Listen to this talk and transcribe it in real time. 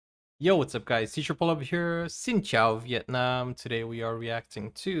Yo, what's up guys? Teacher Paul over here. Xin chào Vietnam. Today we are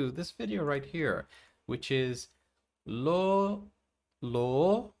reacting to this video right here, which is Lo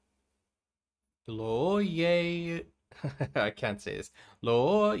Lo Lo Ye I can't say this.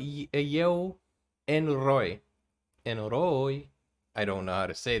 Lo Yo Enroy. Enroy. I don't know how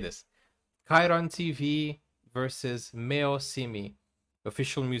to say this. Kairon TV versus Mèo Simmy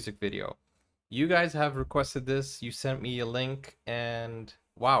official music video. You guys have requested this. You sent me a link and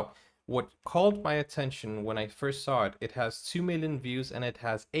wow. What called my attention when I first saw it, it has 2 million views and it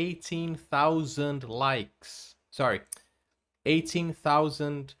has 18,000 likes. Sorry,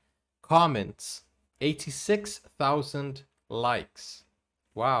 18,000 comments, 86,000 likes.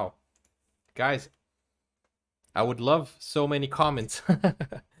 Wow. Guys, I would love so many comments.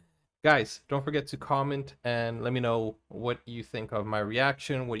 Guys, don't forget to comment and let me know what you think of my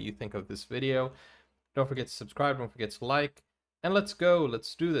reaction, what you think of this video. Don't forget to subscribe, don't forget to like. And let's go,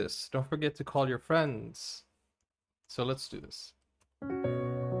 let's do this. Don't forget to call your friends. So let's do this.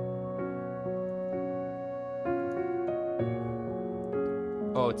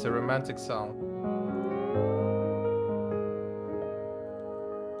 Oh, it's a romantic song.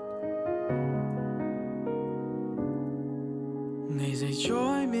 Ngày dày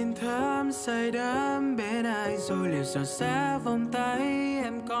trôi miên thơm say đắm bên ai rồi liệu giọt xa vòng tay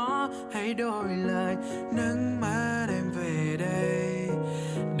em có hãy đổi lời nắng mắt em về đây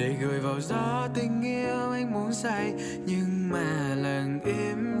để gửi vào gió tình yêu anh muốn say nhưng mà lặng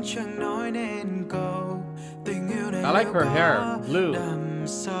im chẳng nói nên câu tình yêu này I like her hair, blue. đậm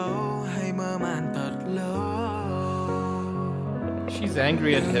sâu hay mơ màng thật lâu. She's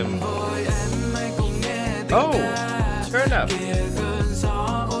angry at him. Oh, turn up.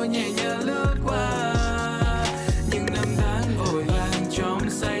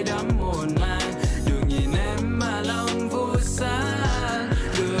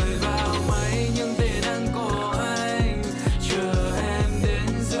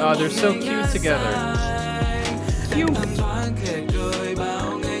 Oh, they're so cute together. Cute.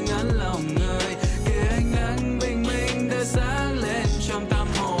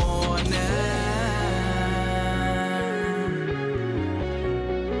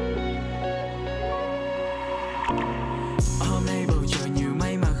 Hôm nay bầu trời nhiều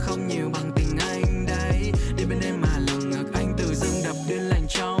mây mà không nhiều bằng tình anh đấy. Đi bên em mà lòng ngực anh tự dưng đập điên lành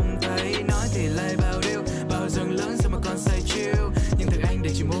trông thấy. Nói thì lại bao điều, bao dần lớn sao mà còn say chill. Nhưng thực anh để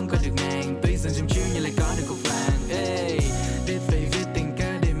chỉ muốn có được ngàn. Tuy dần chìm chill nhưng lại có được cục vàng. Hey, biết về viết tình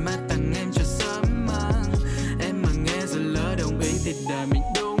ca để mà tặng em cho sớm mơ. Em mà nghe rồi lỡ đồng ý thì đời mình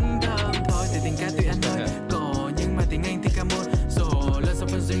đúng thơm. Thôi thì tình ca tuy anh hơi cổ nhưng mà tình anh thì ca một. Rồi lên sau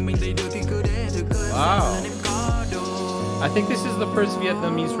phần riêng mình đầy đủ thì cứ để thử cười. Wow. I think this is the first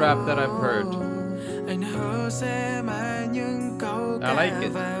Vietnamese rap that I've heard. I like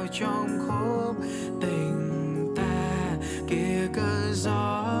it.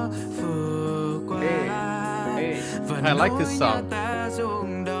 Hey, I like this song.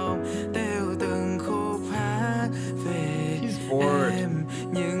 He's bored.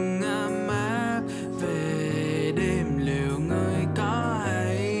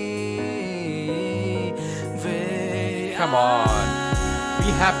 Come on,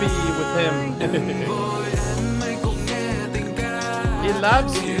 be happy with him. He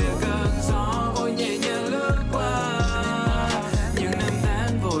loves you.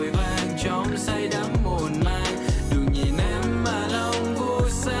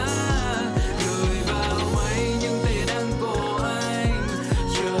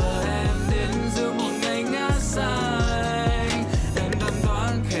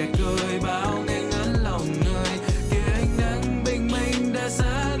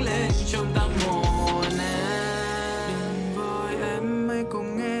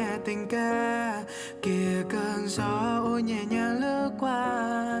 Kìa cơn gió ôi nhẹ nhàng lướt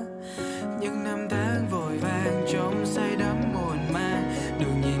qua những năm tháng vội vàng trong say đắm muộn màng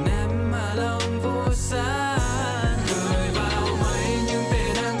đừng nhìn em mà lòng vô xa cười vào mây những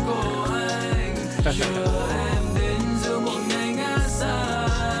tia đang cổ anh chờ em đến giữa một ngày ngã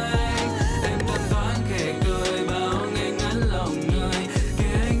say em thanh thoáng khẽ cười bao ngày ngắn lòng người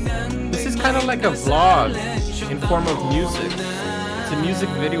kia anh đang This is kind of like a vlog in form of music. It's a music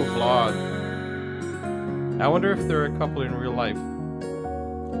video vlog. I wonder if they're a couple in real life.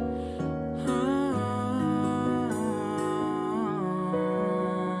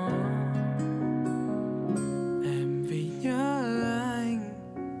 Em vì nhớ anh.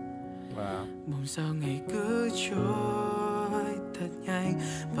 Wow. Mong sao ngày cứ trôi thật nhanh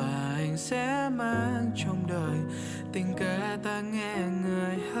và anh sẽ mang trong đời tình ca ta nghe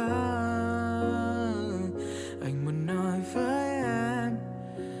người hát. Anh muốn nói với em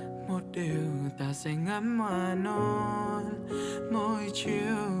một điều ta sẽ ngắm hoa non mỗi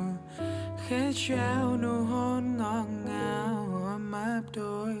chiều khẽ trao nụ hôn ngọt ngào ấm áp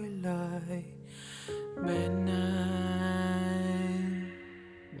đôi lời bên anh.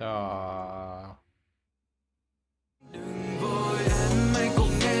 Đừng vội em hãy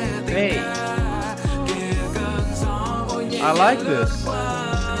cùng nghe tình Hey, ca kìa cơn gió vội nhẹ I like this.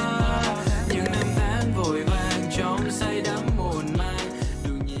 những năm tháng vội vàng trong say đắm muộn màng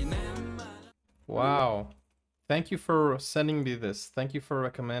đủ nhìn em. Wow. Thank you for sending me this. Thank you for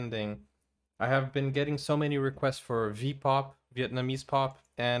recommending. I have been getting so many requests for V-pop, Vietnamese pop,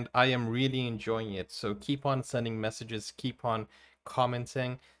 and I am really enjoying it. So keep on sending messages, keep on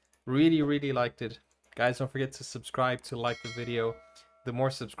commenting. Really, really liked it. Guys, don't forget to subscribe, to like the video. The more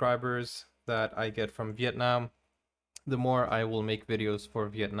subscribers that I get from Vietnam, the more I will make videos for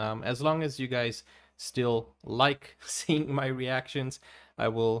Vietnam. As long as you guys still like seeing my reactions, I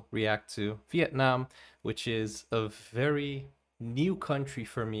will react to Vietnam, which is a very new country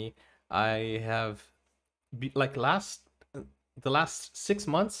for me. I have, like the last 6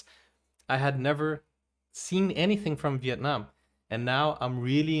 months, I had never seen anything from Vietnam. And now I'm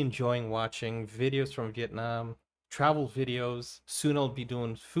really enjoying watching videos from Vietnam, travel videos. Soon I'll be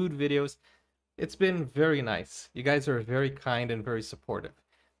doing food videos. It's been very nice. You guys are very kind and very supportive.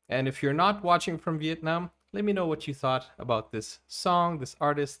 And if you're not watching from Vietnam, let me know what you thought about this song, this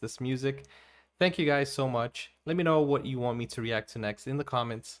artist, this music. Thank you guys so much. Let me know what you want me to react to next in the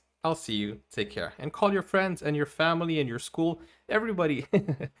comments. I'll see you. Take care. And call your friends and your family and your school, everybody,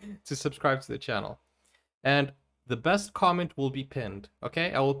 to subscribe to the channel. And the best comment will be pinned,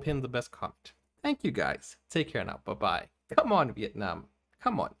 okay? I will pin the best comment. Thank you guys. Take care now. Bye-bye. Come on, Vietnam.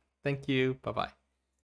 Come on. Thank you. Bye-bye.